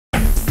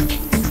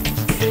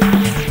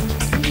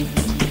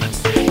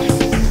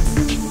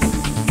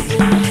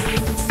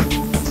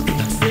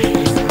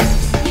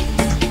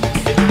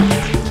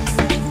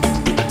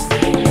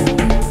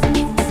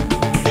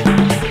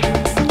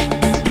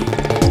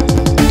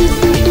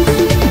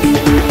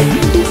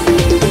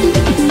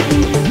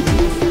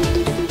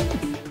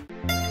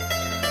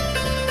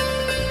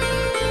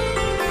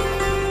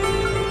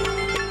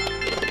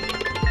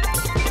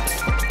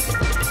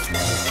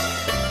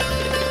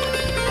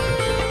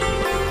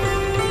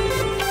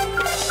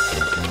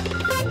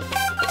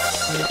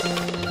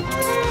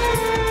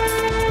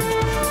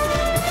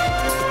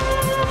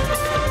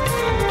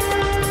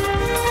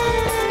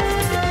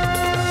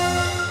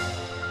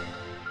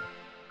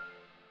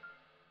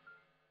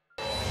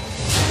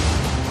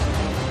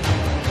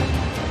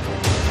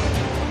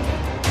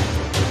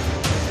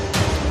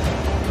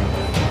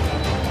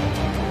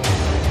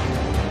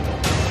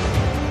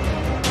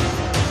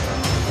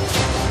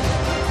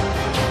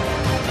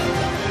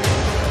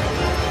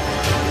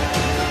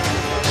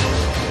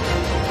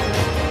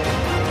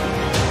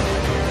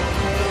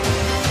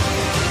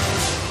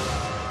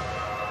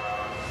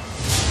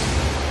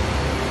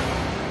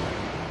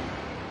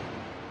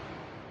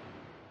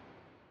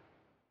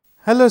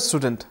Hello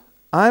student,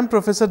 I am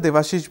Professor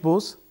Devashish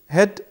Bose,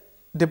 Head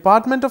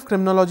Department of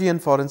Criminology and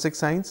Forensic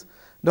Science,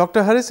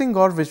 Dr. Hari Singh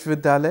Gaur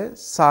Vishwavidyalaya,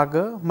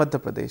 Sagar, Madhya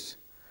Pradesh.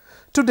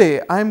 Today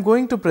I am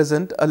going to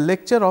present a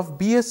lecture of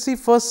BSc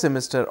first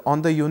semester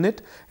on the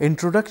unit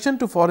Introduction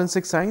to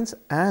Forensic Science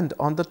and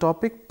on the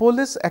topic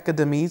Police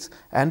Academies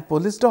and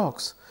Police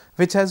Dogs,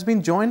 which has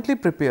been jointly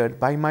prepared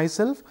by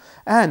myself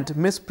and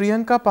Ms.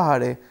 Priyanka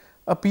Pahade,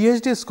 a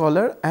PhD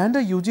scholar and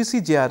a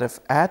UGC JRF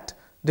at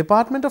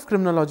Department of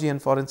Criminology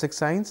and Forensic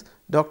Science,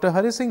 Dr.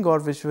 Hari Singh Gaur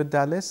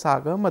Vishwavidyalaya,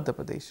 Sagar, Madhya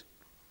Pradesh.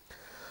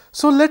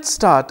 So let's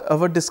start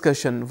our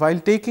discussion while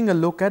taking a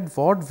look at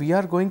what we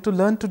are going to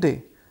learn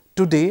today.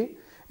 Today,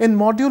 in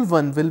Module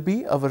 1 will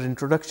be our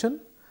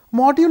introduction,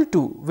 Module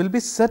 2 will be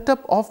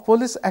setup of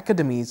police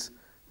academies,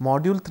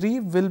 Module 3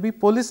 will be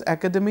police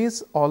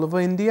academies all over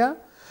India,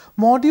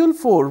 Module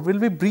 4 will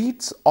be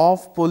breeds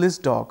of police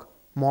dog,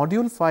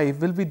 Module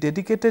 5 will be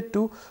dedicated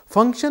to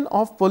function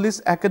of police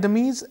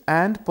academies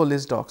and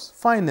police dogs.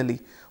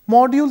 Finally,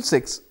 Module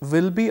 6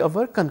 will be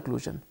our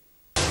conclusion.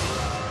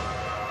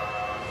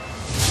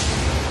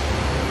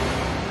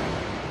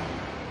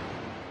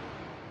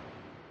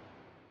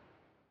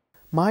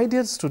 My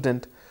dear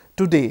student,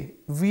 today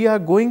we are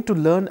going to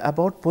learn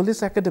about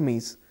police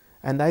academies,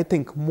 and I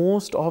think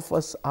most of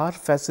us are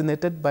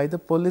fascinated by the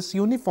police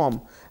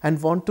uniform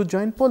and want to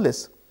join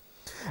police.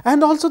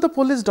 And also the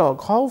police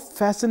dog, how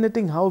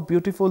fascinating, how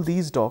beautiful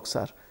these dogs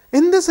are.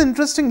 In this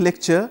interesting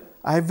lecture,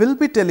 I will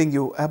be telling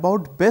you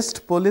about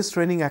best police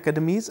training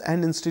academies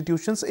and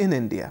institutions in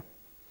India.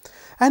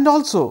 And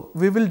also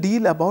we will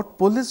deal about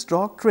police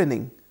dog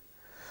training.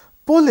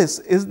 Police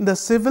is the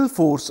civil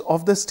force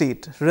of the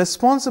state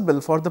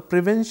responsible for the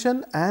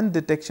prevention and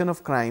detection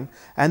of crime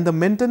and the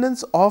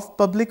maintenance of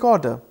public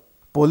order.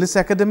 Police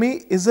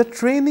Academy is a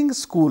training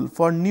school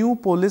for new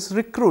police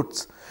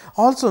recruits,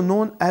 also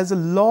known as a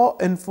law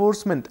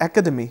enforcement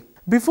academy.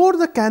 Before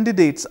the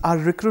candidates are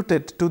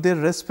recruited to their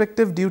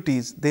respective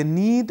duties, they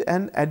need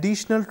an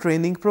additional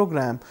training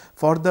program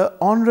for the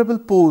honorable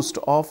post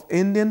of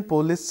Indian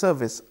Police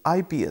Service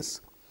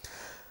 (IPS).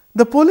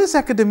 The police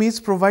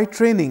academies provide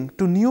training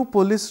to new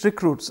police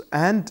recruits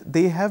and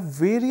they have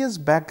various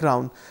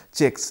background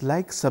checks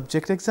like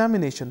subject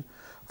examination,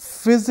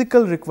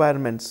 physical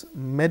requirements,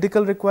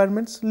 medical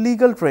requirements,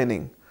 legal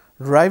training,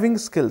 driving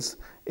skills,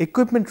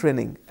 equipment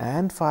training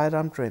and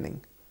firearm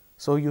training.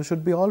 So you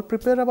should be all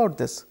prepared about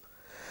this.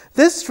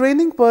 This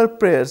training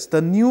prepares the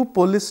new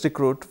police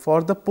recruit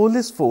for the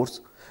police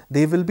force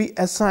they will be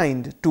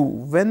assigned to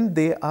when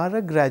they are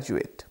a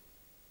graduate.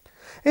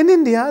 In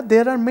India,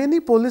 there are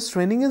many police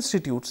training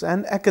institutes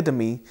and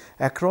academy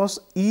across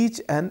each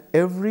and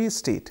every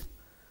state.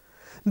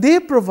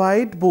 They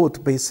provide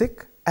both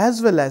basic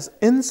as well as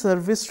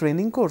in-service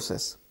training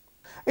courses.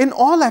 In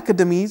all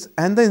academies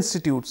and the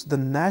institutes, the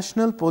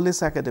National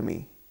Police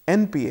Academy,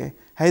 NPA,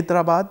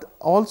 Hyderabad,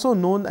 also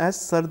known as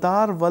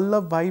Sardar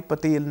Vallabhbhai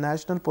Patel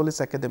National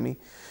Police Academy,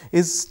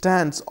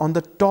 stands on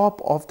the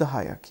top of the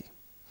hierarchy.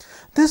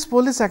 This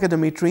police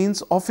academy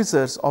trains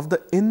officers of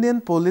the Indian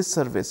Police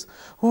Service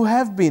who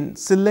have been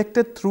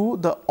selected through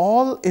the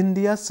All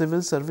India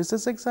Civil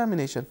Services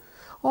examination.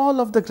 All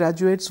of the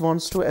graduates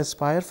wants to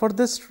aspire for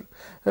this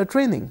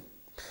training.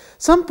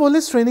 Some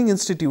police training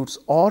institutes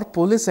or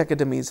police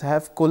academies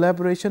have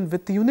collaboration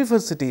with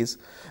universities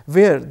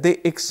where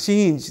they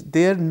exchange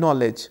their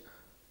knowledge.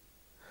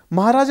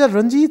 Maharaja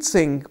Ranjit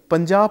Singh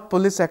Punjab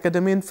Police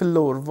Academy in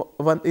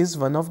Phillour is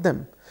one of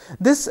them.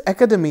 This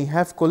academy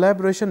have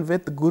collaboration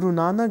with Guru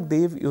Nanak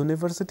Dev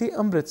University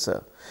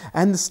Amritsar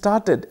and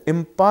started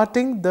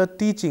imparting the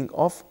teaching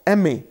of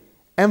MA,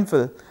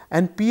 MPhil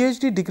and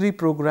PhD degree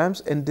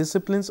programs in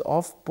disciplines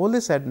of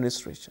police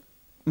administration.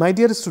 My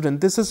dear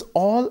student, this is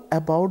all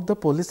about the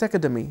police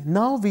academy.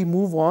 Now we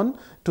move on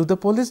to the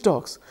police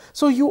dogs.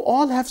 So you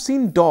all have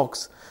seen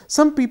dogs.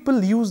 Some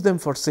people use them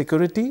for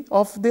security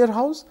of their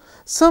house,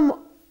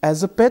 some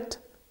as a pet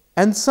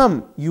and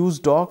some use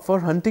dog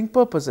for hunting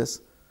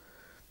purposes.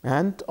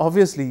 And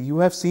obviously you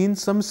have seen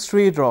some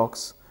stray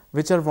dogs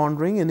which are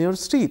wandering in your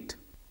street.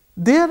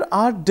 There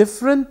are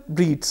different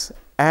breeds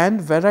and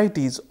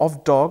varieties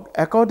of dog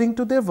according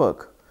to their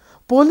work.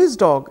 Police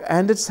dog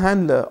and its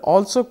handler,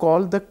 also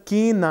called the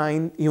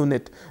canine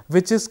unit,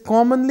 which is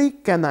commonly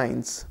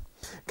canines.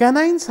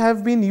 Canines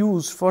have been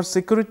used for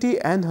security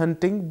and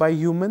hunting by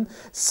humans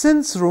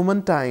since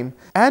Roman time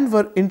and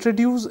were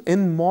introduced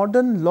in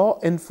modern law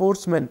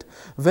enforcement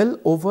well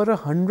over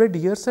 100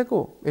 years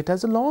ago. It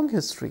has a long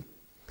history.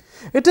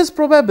 It is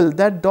probable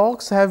that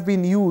dogs have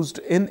been used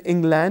in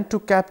England to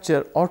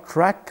capture or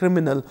track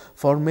criminals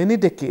for many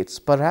decades,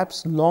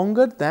 perhaps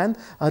longer than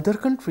other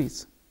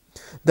countries.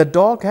 The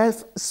dog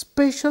has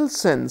special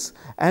sense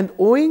and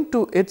owing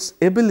to its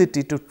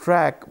ability to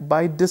track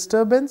by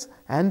disturbance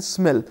and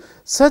smell,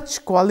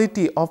 such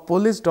quality of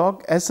police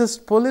dog assists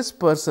police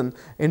person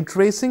in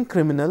tracing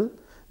criminal,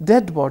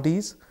 dead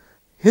bodies,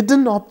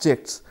 hidden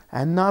objects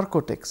and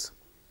narcotics.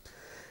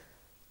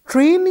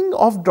 Training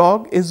of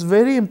dog is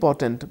very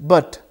important,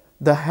 but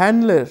The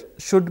handler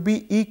should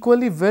be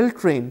equally well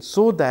trained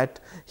so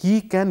that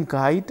he can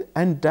guide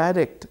and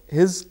direct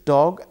his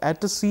dog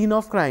at a scene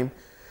of crime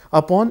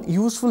upon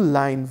useful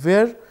line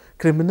where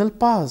criminal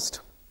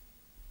passed.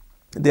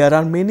 There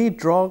are many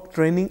dog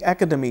training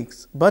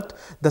academies, but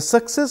the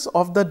success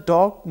of the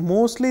dog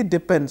mostly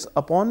depends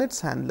upon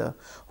its handler,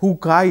 who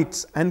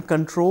guides and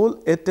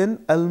controls it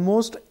in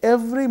almost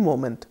every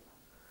moment.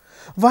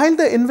 While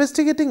the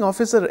investigating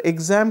officer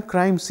examines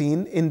crime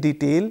scene in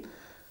detail,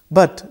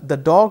 but the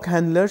dog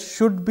handler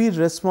should be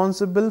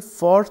responsible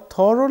for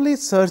thoroughly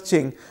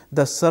searching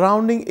the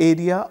surrounding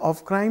area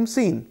of crime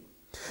scene.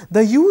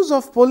 The use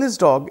of police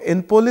dog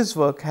in police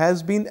work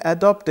has been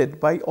adopted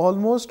by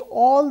almost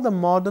all the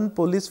modern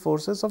police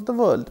forces of the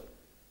world.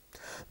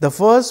 The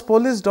first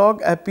police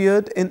dog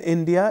appeared in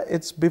India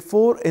its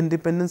before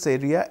independence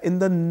area in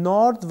the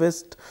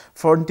northwest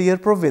frontier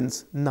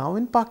province, now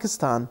in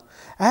Pakistan,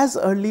 as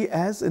early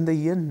as in the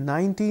year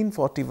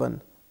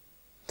 1941.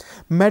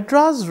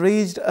 Madras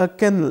raised a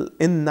kennel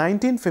in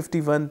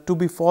 1951 to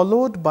be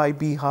followed by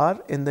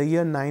Bihar in the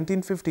year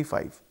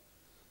 1955.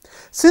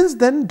 Since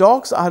then,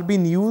 dogs are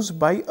being used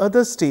by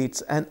other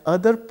states and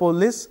other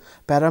police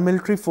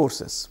paramilitary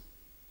forces.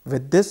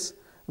 With this,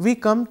 we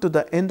come to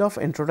the end of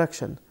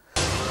introduction.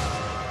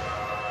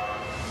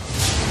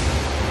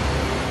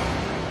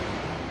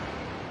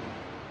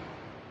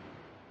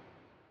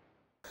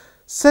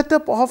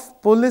 Setup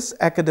of police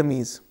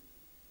academies.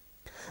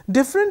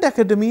 Different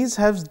academies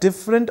have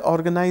different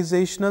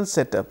organizational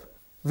setup.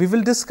 We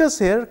will discuss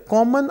here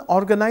common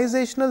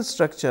organizational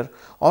structure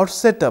or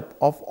setup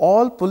of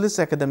all police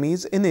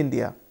academies in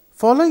India.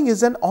 Following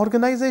is an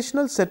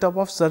organizational setup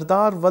of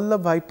Sardar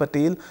Vallabhbhai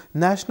Patel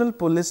National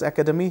Police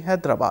Academy,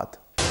 Hyderabad.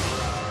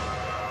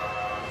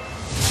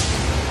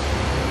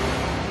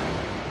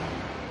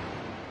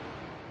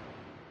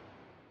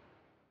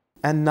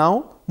 And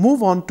now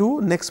move on to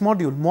next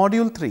module,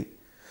 module 3,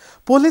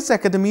 Police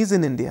Academies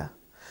in India.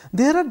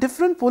 There are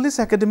different police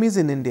academies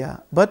in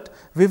India, but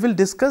we will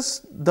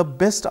discuss the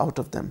best out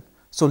of them.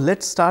 So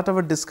let's start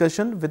our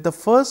discussion with the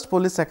first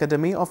police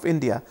academy of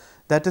India,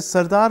 that is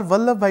Sardar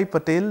Vallabhbhai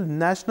Patel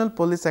National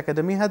Police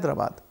Academy,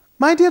 Hyderabad.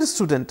 My dear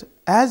student,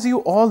 as you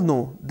all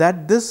know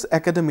that this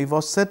academy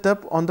was set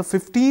up on the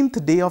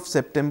 15th day of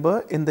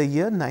September in the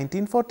year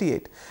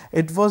 1948.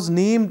 It was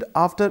named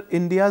after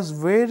India's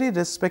very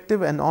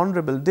respected and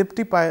honorable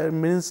Deputy Prime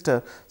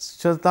Minister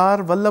Sardar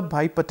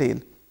Vallabhbhai Patel,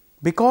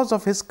 because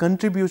of his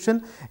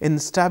contribution in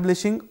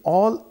establishing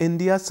All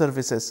India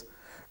Services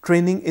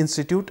Training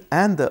Institute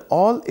and the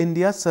All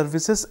India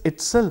Services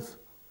itself.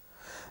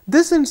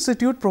 This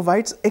institute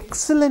provides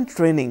excellent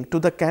training to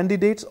the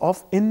candidates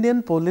of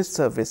Indian Police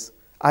Service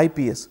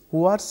IPS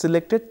who are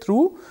selected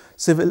through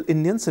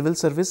Indian Civil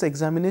Service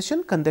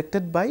examination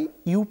conducted by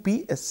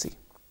UPSC.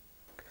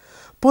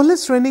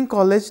 Police Training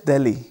College,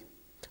 Delhi.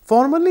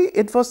 Formerly,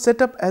 it was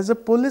set up as a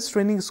police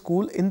training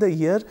school in the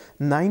year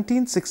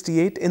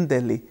 1968 in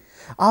Delhi.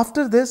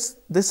 After this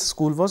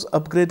school was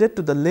upgraded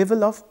to the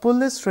level of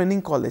Police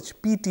Training College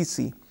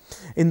 (PTC)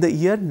 in the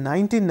year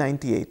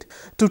 1998.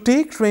 To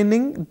take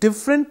training,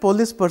 different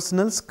police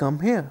personnel come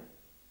here.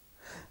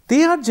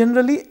 They are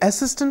generally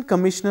Assistant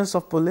Commissioners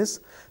of Police,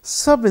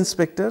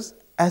 Sub-Inspectors,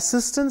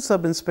 Assistant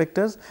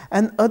Sub-Inspectors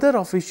and other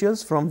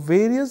officials from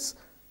various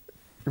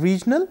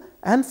regional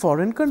and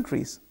foreign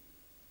countries.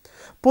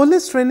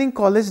 Police Training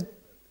College,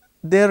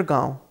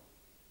 Dergaon.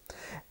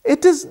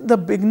 It is the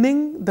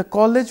beginning. The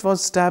college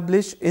was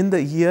established in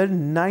the year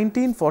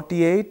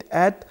 1948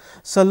 at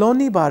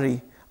Saloni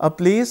Bari, a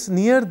place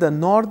near the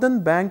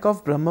northern bank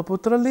of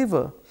Brahmaputra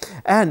River,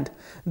 and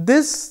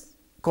this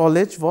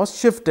college was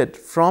shifted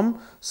from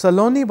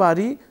Saloni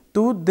Bari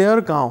to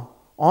Dergaon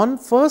on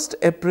 1st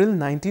April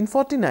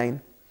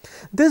 1949.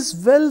 This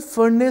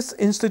well-furnished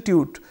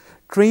institute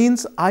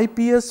trains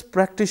IPS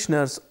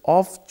practitioners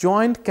of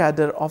joint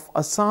cadre of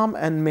Assam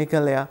and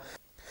Meghalaya.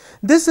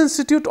 This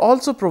institute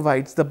also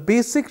provides the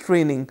basic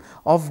training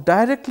of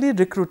directly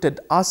recruited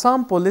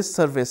Assam Police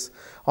Service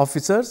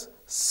officers,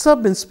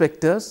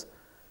 sub-inspectors,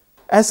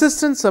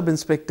 assistant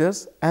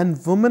sub-inspectors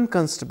and women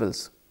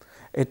constables.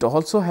 It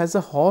also has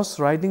a horse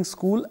riding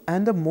school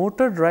and a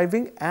motor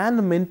driving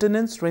and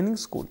maintenance training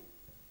school.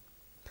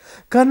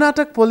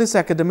 Karnataka Police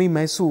Academy,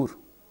 Mysore.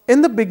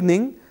 In the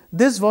beginning,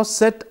 this was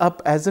set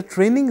up as a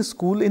training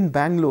school in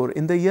Bangalore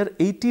in the year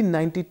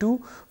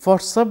 1892 for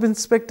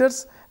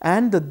sub-inspectors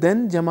and the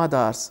then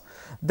Jamadars.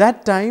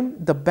 That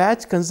time, the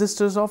batch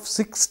consisted of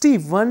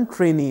 61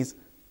 trainees.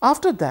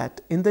 After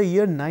that, in the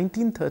year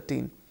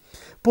 1913,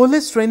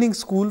 Police Training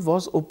School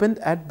was opened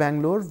at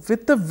Bangalore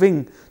with a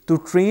wing to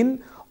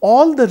train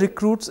all the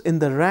recruits in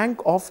the rank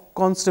of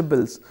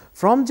constables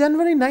from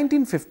January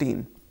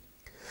 1915.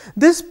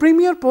 This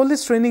premier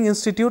police training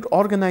institute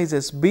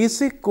organizes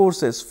basic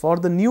courses for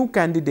the new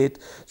candidate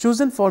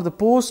chosen for the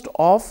post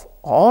of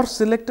or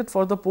selected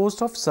for the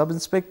post of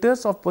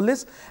sub-inspectors of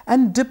police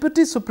and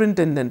deputy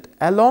superintendent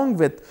along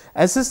with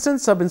assistant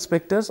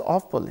sub-inspectors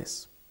of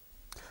police.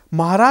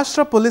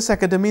 Maharashtra Police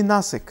Academy,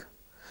 Nasik.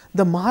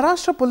 The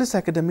Maharashtra Police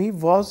Academy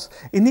was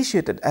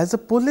initiated as a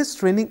police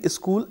training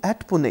school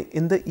at Pune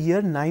in the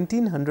year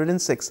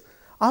 1906.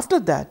 After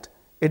that,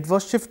 it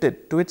was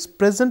shifted to its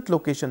present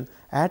location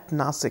at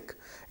Nasik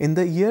in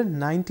the year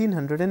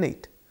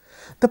 1908.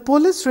 The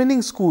police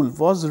training school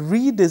was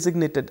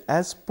redesignated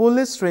as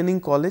Police Training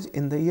College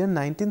in the year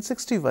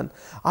 1961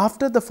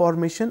 after the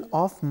formation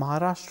of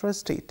Maharashtra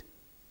state.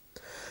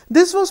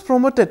 This was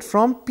promoted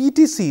from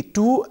PTC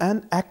to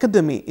an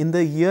academy in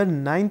the year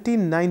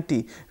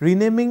 1990,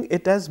 renaming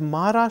it as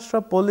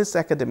Maharashtra Police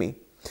Academy.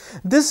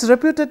 This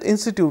reputed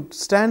institute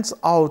stands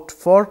out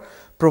for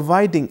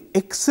providing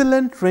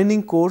excellent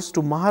training course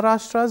to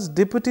Maharashtra's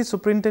deputy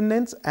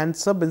superintendents and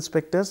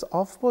sub-inspectors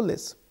of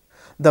police.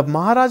 The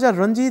Maharaja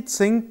Ranjit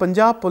Singh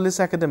Punjab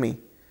Police Academy.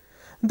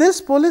 This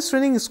police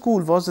training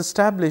school was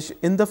established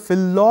in the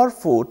Phillour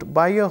Fort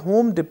by a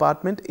Home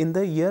Department in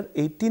the year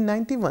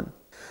 1891.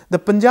 The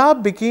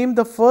Punjab became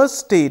the first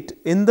state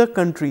in the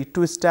country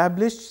to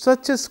establish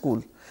such a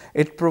school.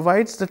 It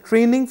provides the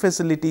training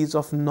facilities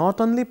of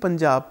not only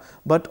Punjab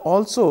but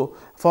also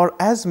for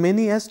as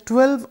many as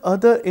 12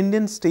 other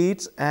Indian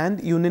states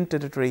and union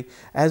territory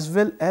as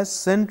well as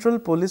central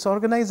police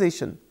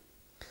organization.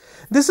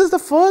 This is the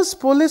first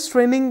police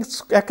training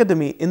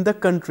academy in the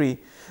country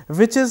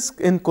which is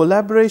in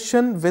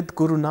collaboration with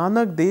Guru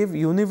Nanak Dev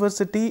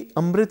University,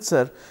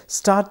 Amritsar,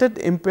 started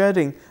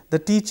imparting the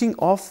teaching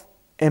of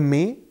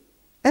MA,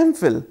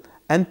 MPhil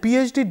and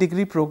PhD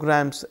degree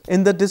programs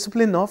in the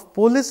discipline of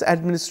police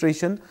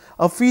administration,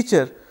 a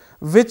feature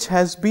which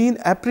has been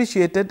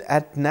appreciated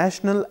at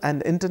national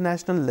and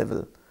international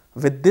level.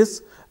 With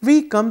this,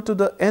 we come to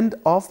the end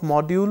of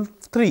Module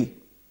 3.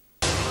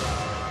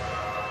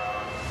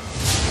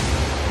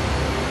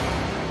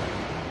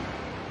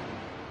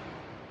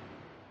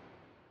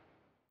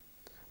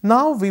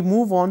 Now we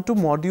move on to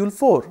Module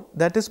 4,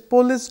 that is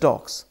Police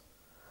Dogs.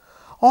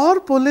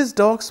 All police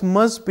dogs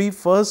must be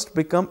first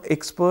become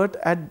expert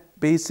at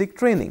basic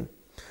training.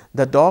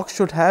 The dog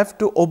should have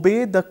to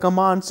obey the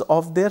commands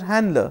of their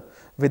handler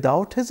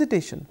without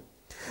hesitation.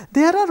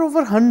 There are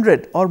over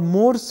 100 or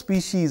more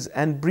species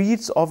and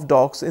breeds of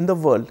dogs in the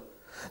world.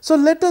 So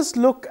let us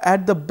look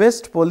at the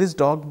best police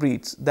dog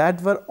breeds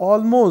that were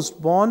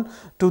almost born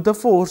to the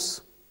force.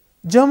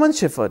 German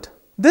Shepherd.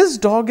 This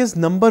dog is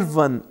number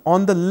 1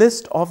 on the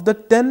list of the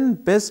 10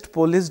 best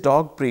police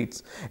dog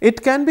breeds.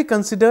 It can be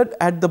considered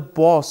as the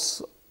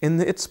boss in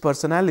its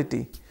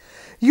personality.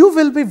 You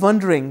will be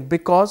wondering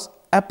because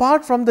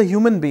apart from the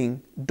human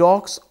being,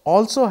 dogs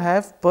also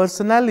have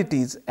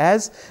personalities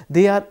as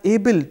they are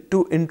able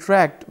to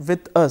interact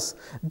with us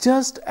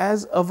just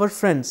as our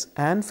friends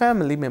and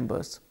family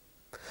members.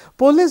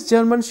 Police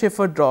German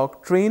Shepherd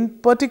dog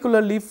trained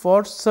particularly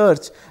for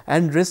search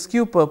and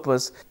rescue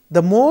purpose,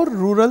 the more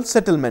rural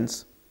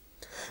settlements.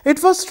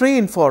 It was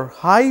trained for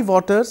high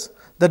waters.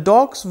 The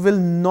dogs will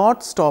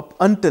not stop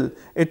until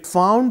it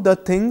found the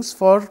things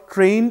for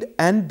trained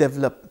and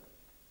developed.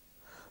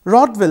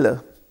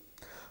 Rottweiler.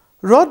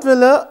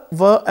 Rottweiler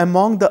were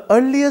among the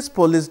earliest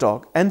police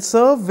dogs and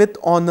served with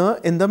honor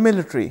in the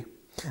military.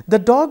 The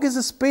dog is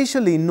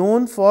especially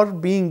known for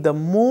being the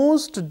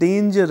most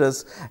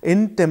dangerous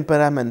in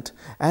temperament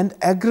and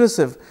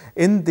aggressive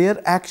in their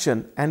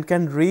action and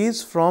can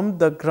race from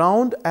the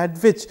ground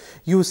at which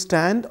you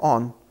stand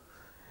on.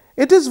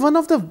 It is one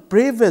of the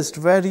bravest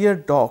warrior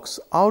dogs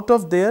out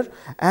of there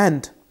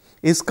and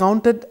is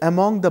counted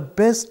among the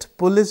best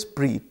police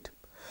breed.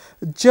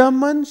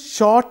 German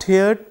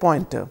Short-Haired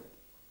Pointer.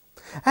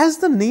 As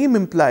the name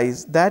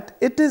implies that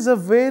it is a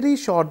very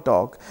short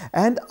dog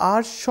and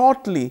are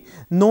shortly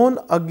known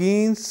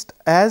against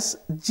as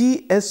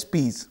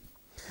GSPs.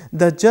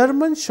 The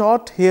German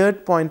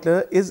Short-Haired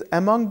Pointer is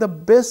among the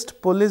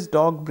best police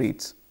dog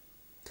breeds.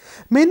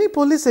 Many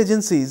police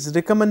agencies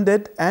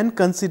recommended and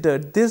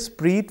considered this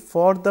breed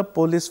for the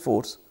police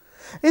force.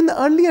 In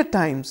earlier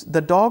times,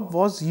 the dog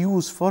was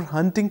used for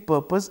hunting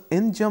purpose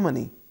in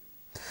Germany.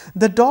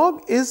 The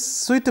dog is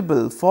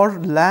suitable for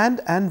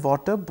land and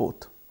water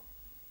both.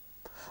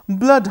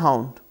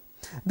 Bloodhound.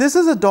 This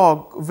is a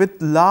dog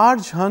with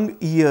large hung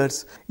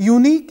ears,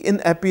 unique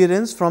in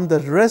appearance from the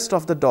rest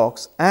of the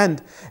dogs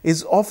and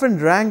is often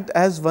ranked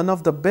as one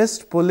of the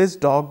best police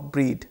dog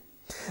breed.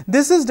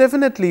 This is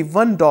definitely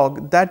one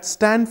dog that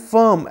stands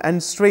firm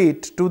and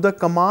straight to the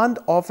command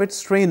of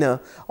its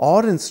trainer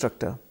or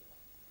instructor.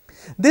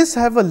 This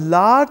have a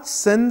large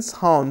sense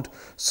hound,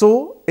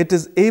 so it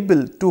is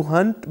able to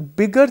hunt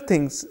bigger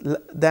things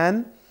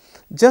than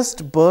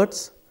just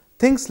birds,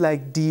 things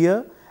like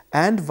deer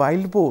and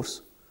wild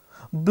boars.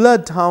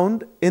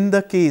 Bloodhound in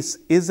the case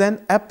is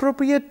an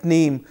appropriate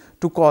name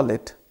to call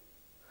it.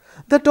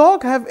 The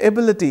dog have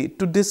ability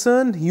to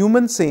discern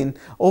human scent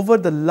over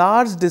the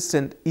large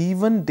distance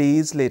even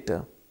days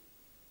later.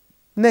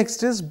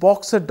 Next is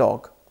Boxer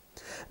dog.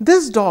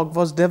 This dog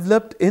was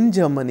developed in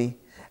Germany.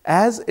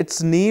 As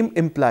its name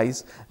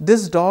implies,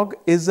 this dog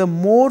is a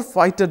more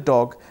fighter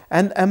dog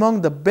and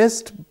among the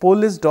best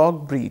police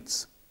dog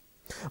breeds.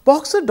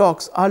 Boxer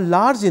dogs are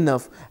large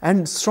enough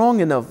and strong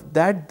enough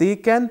that they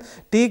can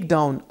take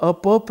down a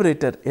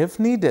perpetrator if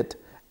needed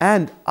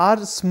and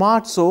are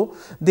smart, so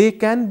they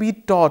can be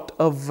taught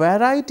a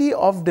variety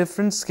of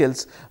different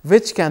skills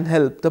which can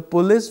help the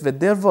police with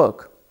their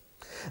work.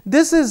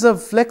 This is a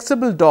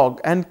flexible dog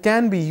and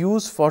can be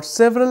used for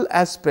several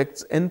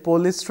aspects in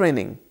police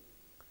training.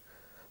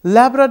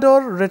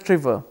 Labrador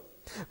Retriever.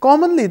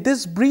 Commonly,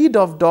 this breed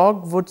of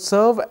dog would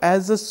serve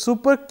as a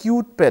super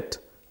cute pet.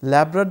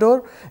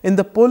 Labrador in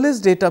the police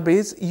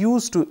database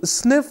used to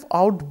sniff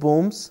out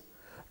bombs,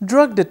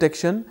 drug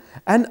detection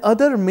and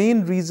other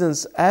main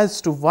reasons as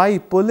to why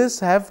police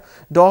have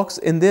dogs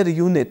in their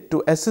unit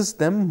to assist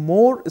them,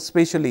 more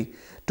especially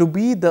to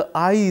be the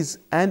eyes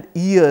and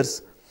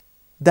ears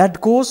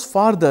that goes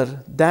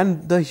farther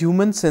than the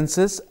human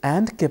senses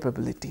and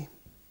capability.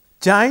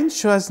 Giant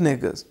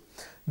Schwarzeneggers.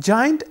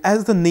 Giant,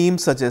 as the name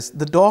suggests,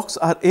 the dogs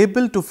are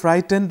able to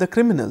frighten the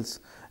criminals.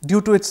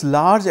 Due to its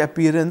large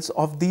appearance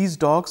of these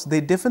dogs,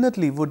 they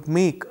definitely would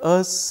make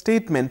a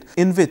statement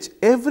in which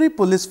every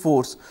police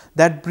force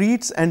that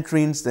breeds and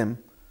trains them.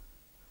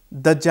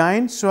 The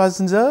giant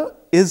Schwarzenegger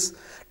is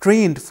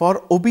trained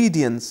for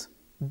obedience,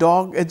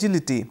 dog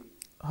agility,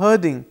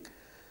 herding,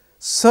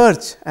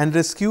 search and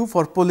rescue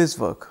for police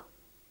work.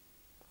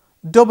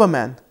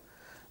 Doberman.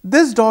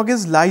 This dog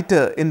is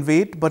lighter in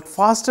weight but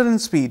faster in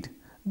speed.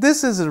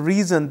 This is a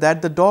reason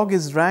that the dog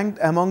is ranked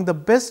among the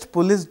best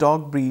police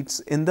dog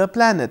breeds in the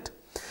planet.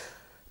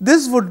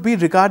 This would be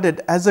regarded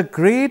as a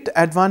great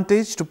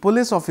advantage to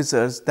police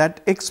officers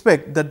that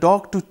expect the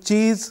dog to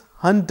chase,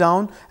 hunt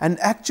down and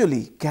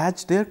actually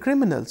catch their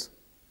criminals.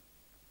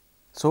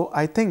 So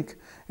I think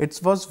it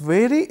was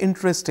very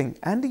interesting,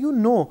 and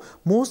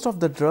most of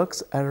the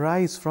drugs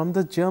arise from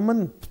the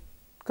German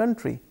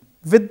country.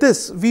 With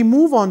this, we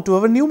move on to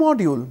our new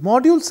module,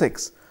 Module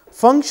 6.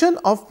 Function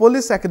of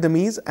police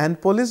academies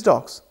and police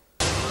dogs.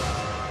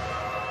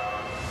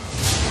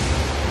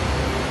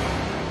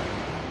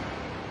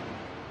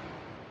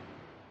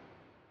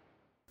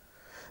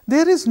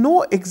 There is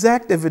no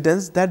exact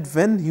evidence that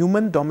when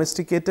human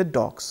domesticated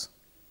dogs,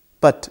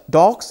 but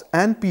dogs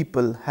and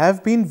people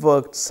have been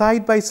worked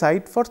side by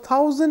side for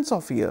thousands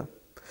of years.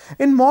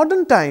 In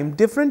modern time,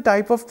 different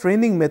type of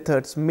training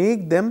methods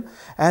make them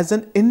as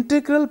an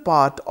integral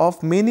part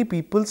of many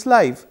people's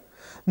life,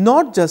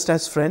 not just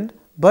as friend,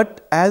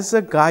 but as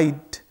a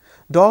guide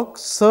dog,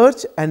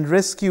 search and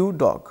rescue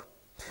dog,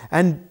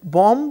 and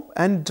bomb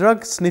and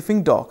drug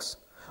sniffing dogs.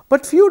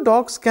 But few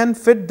dogs can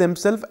fit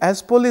themselves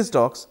as police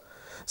dogs.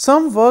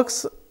 Some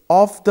works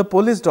of the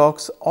police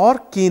dogs or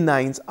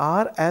canines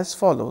are as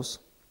follows.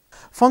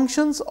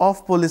 Functions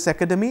of police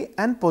academy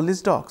and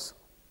police dogs.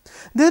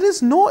 There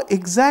is no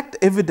exact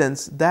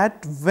evidence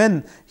that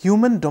when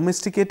human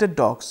domesticated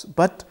dogs,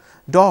 but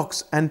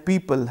dogs and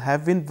people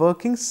have been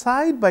working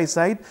side by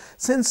side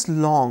since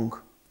long.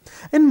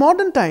 In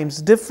modern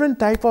times, different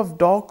type of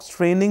dog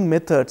training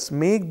methods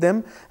make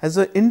them as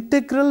an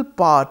integral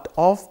part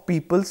of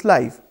people's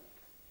life.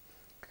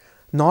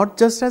 Not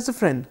just as a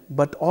friend,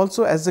 but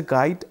also as a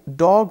guide,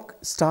 dog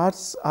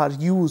stars are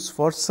used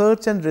for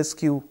search and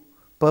rescue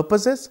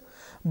purposes,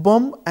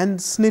 bomb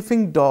and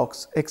sniffing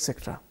dogs,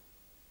 etc.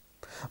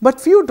 But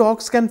few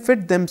dogs can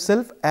fit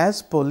themselves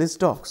as police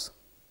dogs.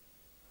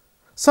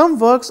 Some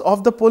works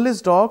of the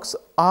police dogs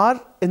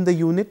are in the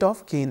unit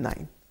of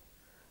canine.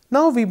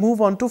 Now we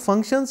move on to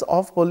functions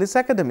of police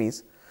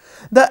academies.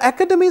 The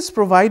academies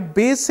provide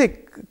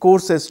basic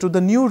courses to the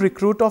new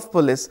recruit of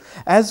police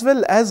as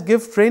well as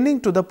give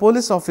training to the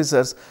police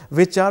officers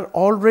which are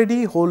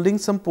already holding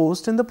some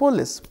post in the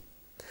police.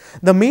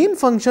 The main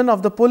function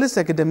of the police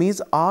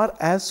academies are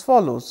as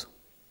follows.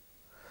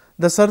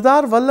 The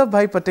Sardar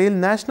Vallabhbhai Patel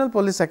National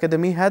Police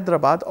Academy,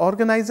 Hyderabad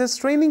organizes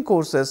training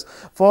courses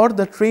for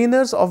the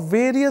trainers of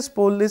various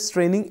police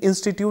training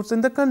institutes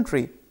in the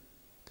country.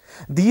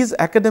 These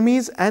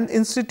academies and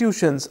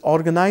institutions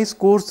organize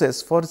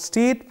courses for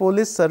state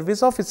police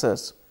service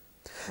officers.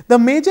 The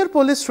major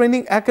police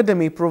training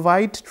academy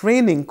provide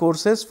training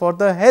courses for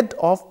the head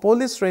of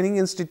police training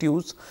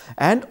institutes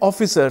and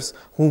officers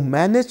who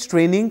manage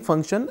training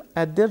function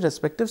at their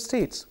respective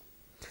states.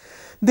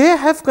 They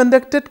have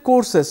conducted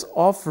courses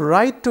of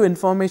Right to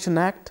Information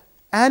Act,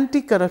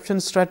 Anti-Corruption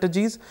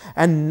Strategies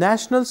and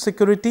National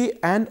Security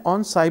and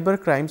on cyber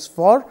crimes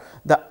for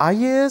the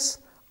IAS,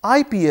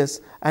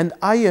 IPS and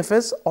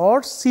IFS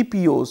or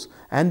CPOs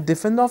and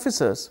defense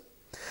officers.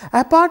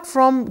 Apart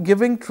from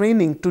giving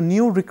training to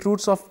new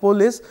recruits of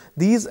police,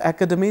 these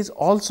academies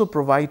also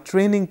provide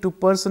training to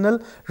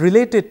personnel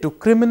related to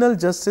criminal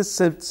justice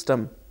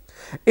system,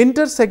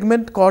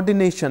 inter-segment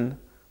coordination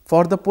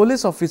for the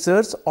police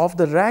officers of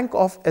the rank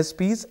of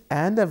SPs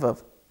and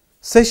above,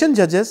 session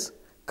judges,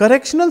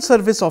 correctional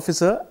service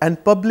officer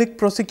and public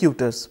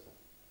prosecutors.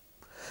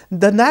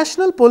 The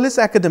National Police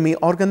Academy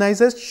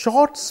organizes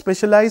short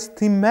specialized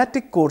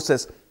thematic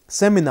courses,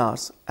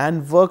 seminars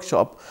and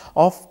workshops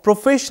of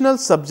professional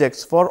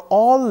subjects for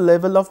all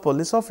levels of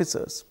police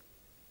officers.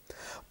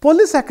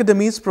 Police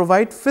academies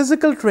provide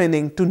physical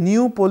training to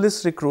new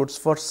police recruits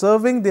for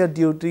serving their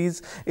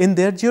duties in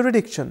their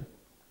jurisdiction.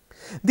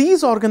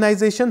 These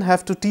organizations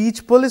have to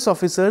teach police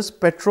officers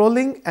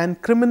patrolling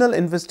and criminal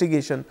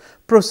investigation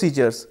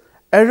procedures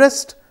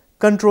arrest,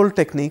 control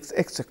techniques,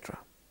 etc.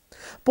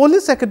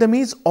 Police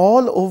academies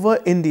all over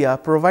India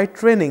provide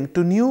training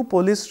to new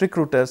police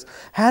recruiters,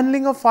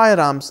 handling of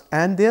firearms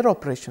and their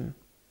operation.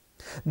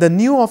 The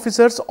new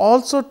officers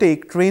also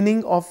take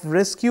training of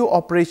rescue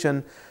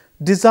operation,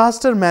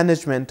 disaster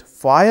management,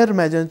 fire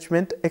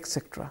management,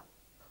 etc.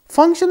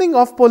 Functioning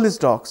of police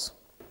dogs.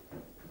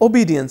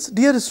 Obedience.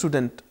 Dear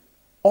student,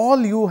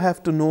 all you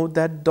have to know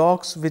that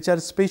dogs which are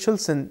special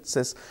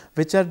senses,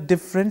 which are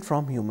different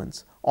from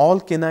humans. All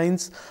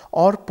canines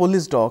or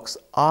police dogs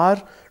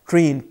are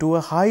trained to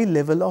a high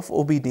level of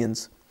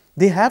obedience.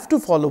 They have to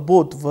follow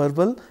both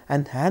verbal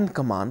and hand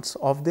commands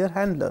of their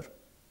handler.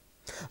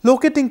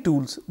 Locating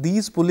tools.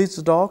 These police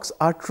dogs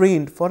are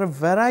trained for a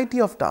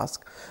variety of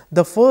tasks.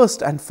 The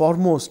first and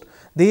foremost,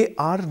 they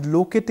are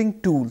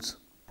locating tools.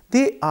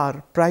 They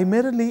are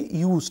primarily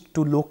used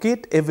to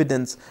locate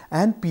evidence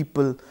and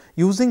people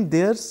using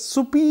their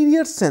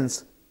superior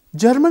sense.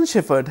 German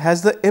Shepherd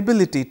has the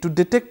ability to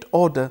detect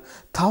odor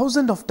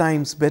thousands of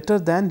times better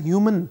than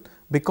human.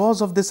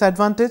 Because of this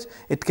advantage,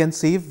 it can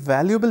save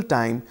valuable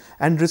time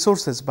and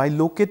resources by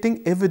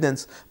locating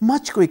evidence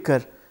much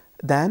quicker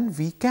than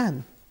we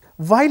can.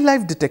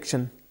 Wildlife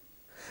detection.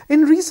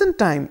 In recent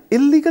time,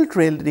 illegal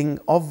trading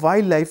of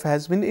wildlife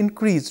has been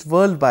increased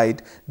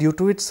worldwide due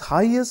to its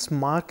highest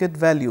market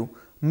value,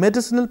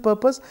 medicinal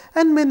purpose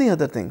and many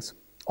other things.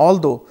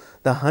 Although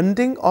the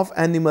hunting of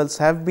animals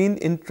have been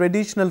in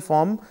traditional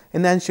form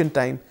in ancient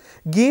time,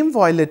 game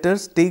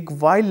violators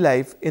take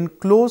wildlife in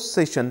closed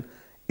session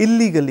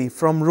illegally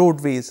from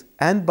roadways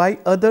and by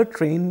other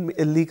trained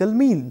illegal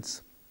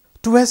means.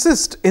 To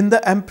assist in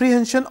the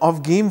apprehension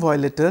of game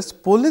violators,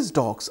 police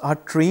dogs are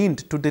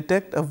trained to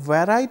detect a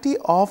variety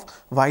of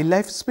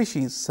wildlife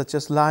species such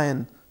as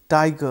lion,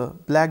 tiger,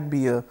 black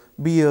bear,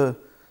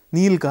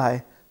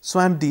 nilgai,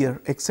 swamp deer,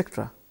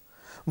 etc.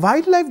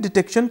 Wildlife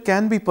detection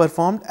can be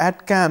performed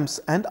at camps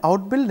and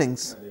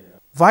outbuildings.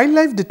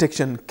 Wildlife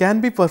detection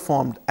can be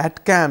performed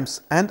at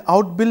camps and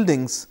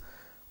outbuildings,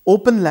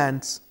 open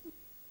lands,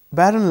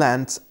 barren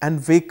lands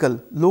and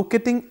vehicle,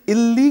 locating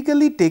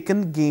illegally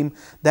taken game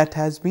that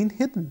has been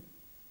hidden.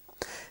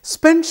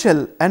 Spent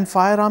shell and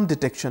firearm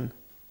detection.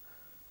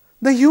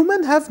 The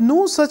human have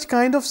no such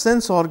kind of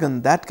sense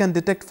organ that can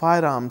detect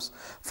firearms,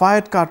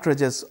 fired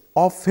cartridges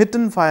of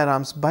hidden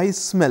firearms by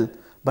smell,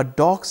 but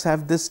dogs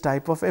have this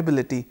type of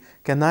ability.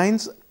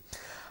 Canines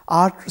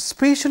are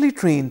specially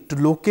trained to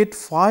locate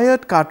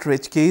fired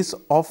cartridge case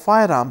of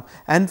firearm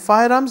and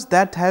firearms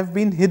that have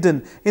been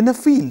hidden in a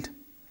field.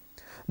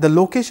 The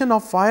location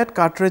of fired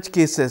cartridge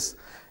cases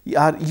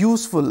are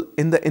useful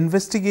in the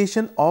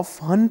investigation of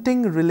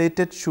hunting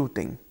related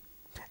shooting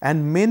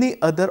and many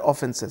other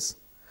offences.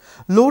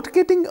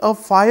 Locating a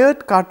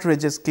fired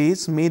cartridges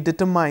case may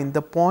determine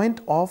the point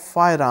of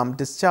firearm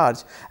discharge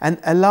and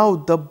allow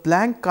the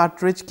blank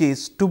cartridge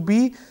case to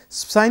be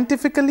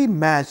scientifically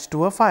matched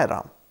to a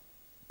firearm.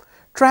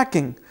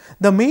 Tracking.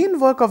 The main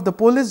work of the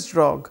police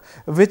dog,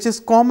 which is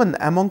common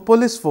among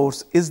police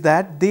force, is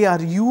that they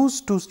are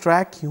used to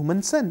track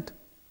human scent.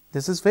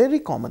 This is very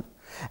common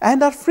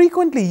and are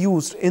frequently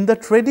used in the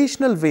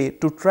traditional way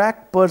to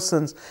track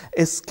persons,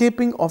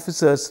 escaping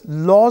officers,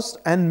 lost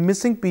and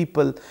missing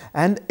people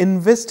and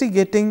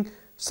investigating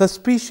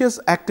suspicious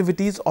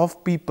activities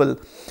of people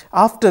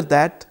after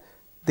that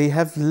they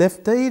have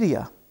left the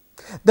area.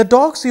 The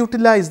dogs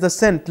utilize the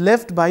scent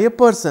left by a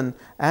person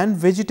and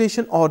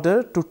vegetation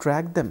order to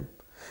track them.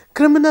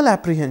 Criminal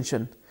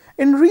apprehension.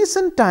 In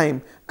recent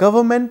time,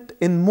 government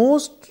is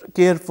most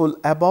careful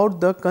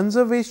about the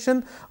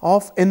conservation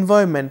of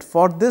environment.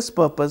 For this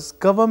purpose,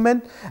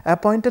 government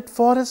appointed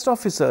forest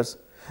officers.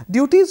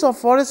 Duties of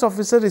forest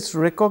officer is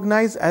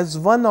recognized as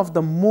one of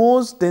the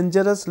most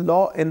dangerous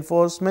law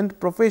enforcement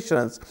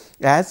professions,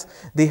 as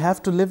they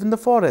have to live in the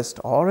forest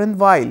or in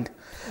wild.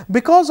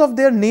 Because of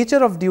their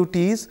nature of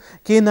duties,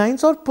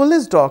 canines or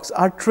police dogs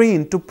are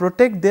trained to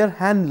protect their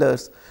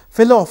handlers,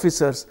 fellow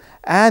officers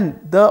and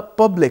the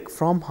public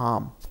from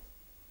harm.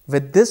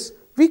 With this,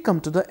 we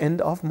come to the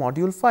end of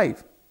Module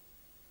 5.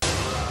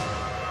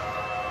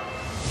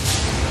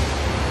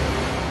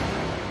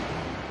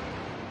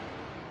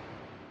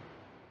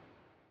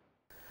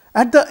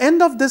 At the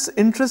end of this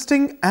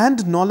interesting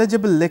and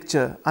knowledgeable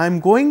lecture, I am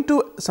going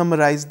to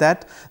summarize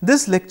that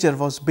this lecture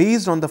was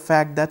based on the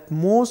fact that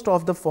most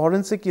of the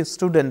forensic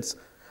students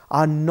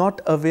are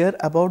not aware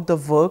about the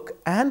work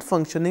and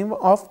functioning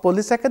of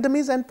police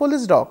academies and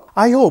police dog.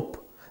 I hope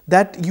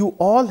that you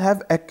all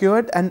have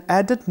acquired and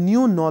added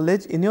new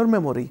knowledge in your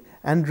memory,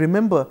 and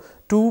remember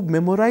to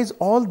memorize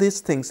all these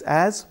things,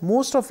 as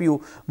most of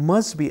you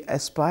must be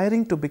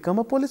aspiring to become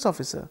a police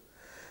officer.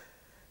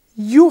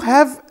 You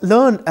have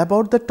learned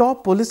about the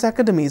top police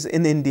academies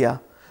in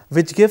India,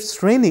 which gives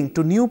training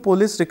to new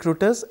police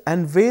recruiters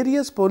and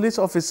various police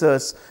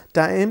officers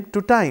time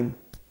to time.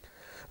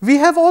 We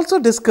have also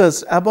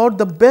discussed about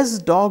the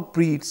best dog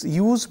breeds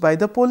used by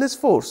the police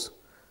force.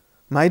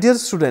 My dear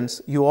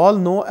students, you all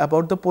know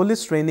about the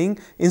police training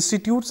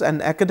institutes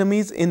and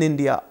academies in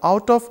India.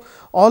 Out of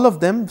all of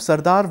them,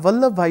 Sardar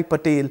Vallabhbhai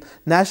Patel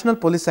National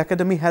Police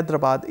Academy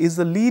Hyderabad is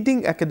the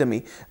leading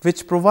academy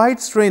which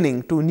provides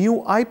training to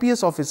new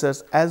IPS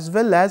officers as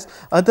well as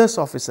others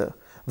officers.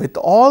 With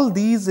all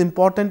these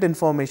important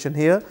information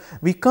here,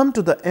 we come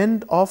to the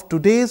end of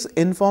today's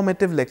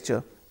informative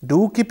lecture.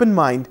 Do keep in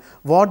mind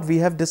what we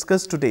have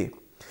discussed today.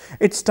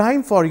 It's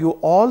time for you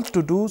all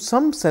to do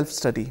some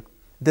self-study.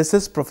 This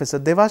is Professor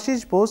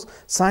Devashish Bose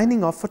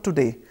signing off for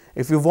today.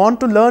 If you want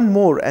to learn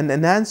more and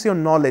enhance your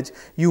knowledge,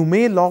 you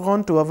may log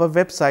on to our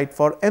website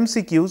for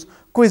MCQs,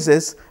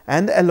 quizzes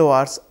and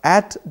LORs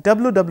at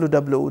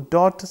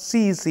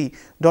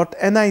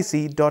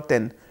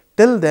www.cec.nic.in.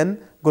 Till then,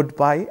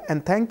 goodbye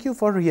and thank you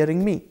for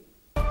hearing me.